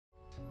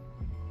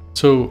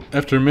So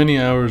after many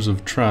hours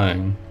of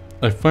trying,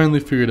 I finally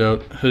figured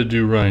out how to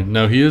do Ryan.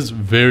 Now he is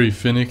very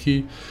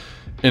finicky,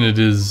 and it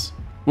is,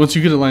 once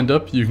you get it lined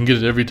up, you can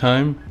get it every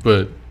time,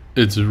 but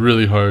it's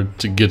really hard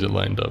to get it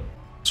lined up.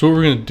 So what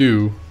we're going to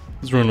do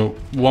is we're going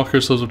to walk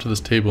ourselves up to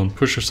this table and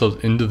push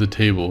ourselves into the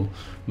table,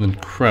 and then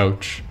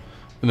crouch,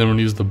 and then we're going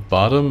to use the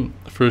bottom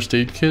first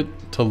aid kit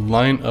to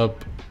line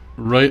up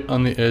right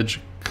on the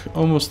edge,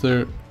 almost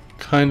there,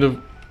 kind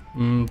of,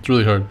 it's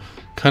really hard,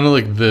 kind of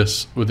like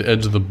this with the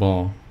edge of the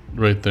ball,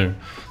 right there.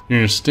 You're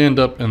going to stand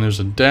up and there's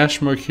a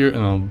dash mark here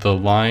and the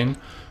line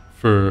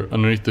for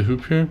underneath the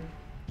hoop here.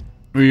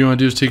 What you want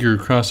to do is take your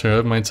crosshair, I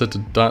have mine set to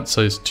dot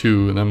size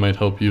 2 and that might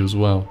help you as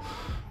well.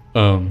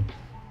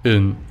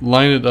 And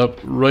line it up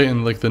right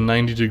in like the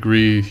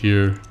 90-degree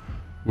here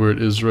where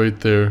it is right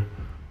there.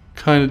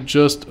 Kind of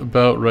just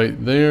about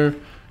right there.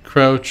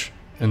 Crouch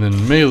and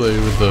then melee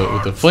with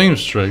the flame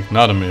strike,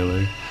 not a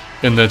melee.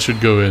 And that should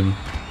go in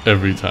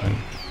every time.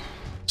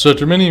 So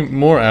after many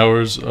more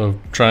hours of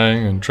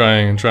trying,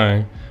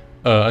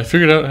 I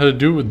figured out how to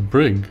do it with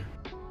Brig.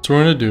 So what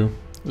we're going to do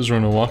is we're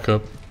going to walk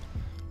up,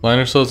 line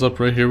ourselves up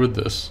right here with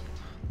this,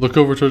 look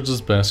over towards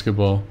this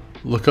basketball,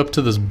 look up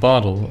to this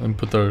bottle and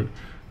put our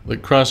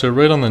crosshair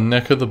right on the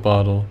neck of the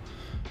bottle,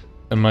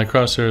 and my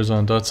crosshair is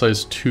on dot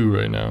size 2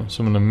 right now.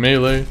 So I'm going to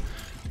melee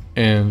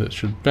and it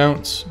should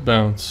bounce,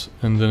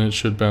 and then it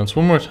should bounce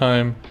one more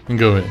time and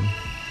go in.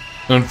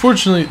 And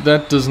unfortunately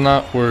that does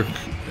not work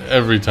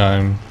every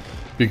time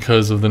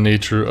because of the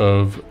nature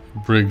of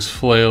Brig's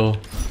flail.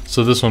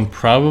 So this one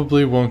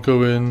probably won't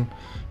go in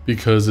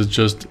because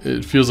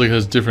it feels like it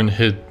has different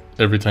hit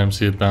every time,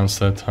 see it bounce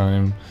that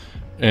time,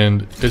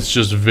 and it's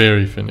just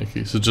very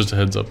finicky, so just a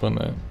heads up on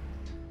that.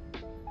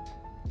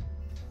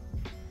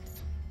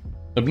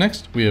 Up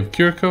next we have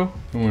Kiriko,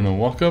 and we're going to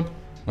walk up,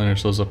 line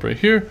ourselves up right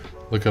here,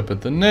 look up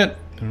at the net,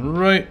 and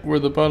right where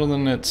the bottom of the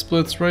net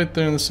splits, right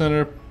there in the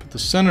center, put the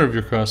center of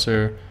your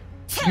crosshair,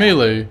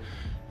 melee,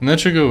 and that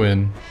should go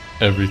in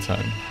every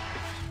time.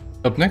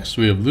 Up next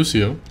we have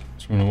Lucio,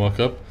 so we're going to walk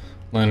up,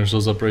 line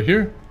ourselves up right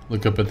here,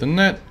 look up at the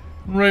net,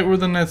 right where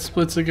the net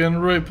splits again,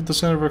 right put the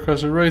center of our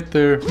crosshair right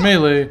there,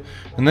 melee,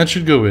 and that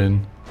should go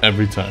in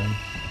every time.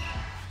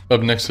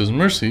 Up next is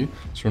Mercy,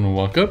 so we're going to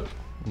walk up,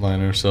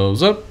 line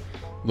ourselves up,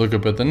 look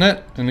up at the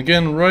net, and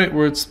again right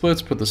where it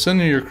splits, put the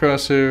center of your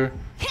crosshair,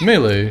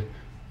 melee,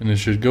 and it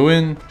should go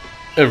in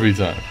every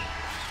time.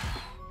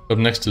 Up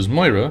next is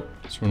Moira,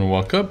 so we're going to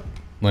walk up,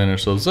 line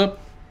ourselves up,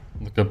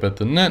 look up at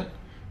the net,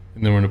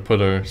 and then we're going to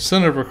put our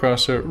center of our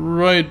crosshair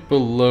right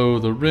below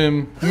the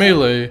rim,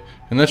 melee,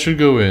 and that should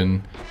go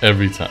in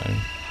every time.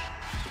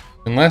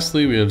 And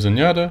lastly we have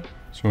Zenyatta,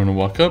 so we're going to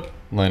walk up,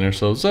 line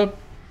ourselves up,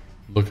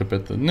 look up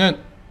at the net,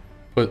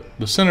 put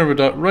the center of a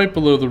dot right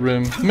below the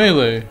rim,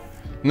 melee,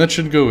 and that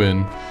should go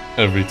in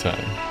every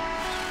time.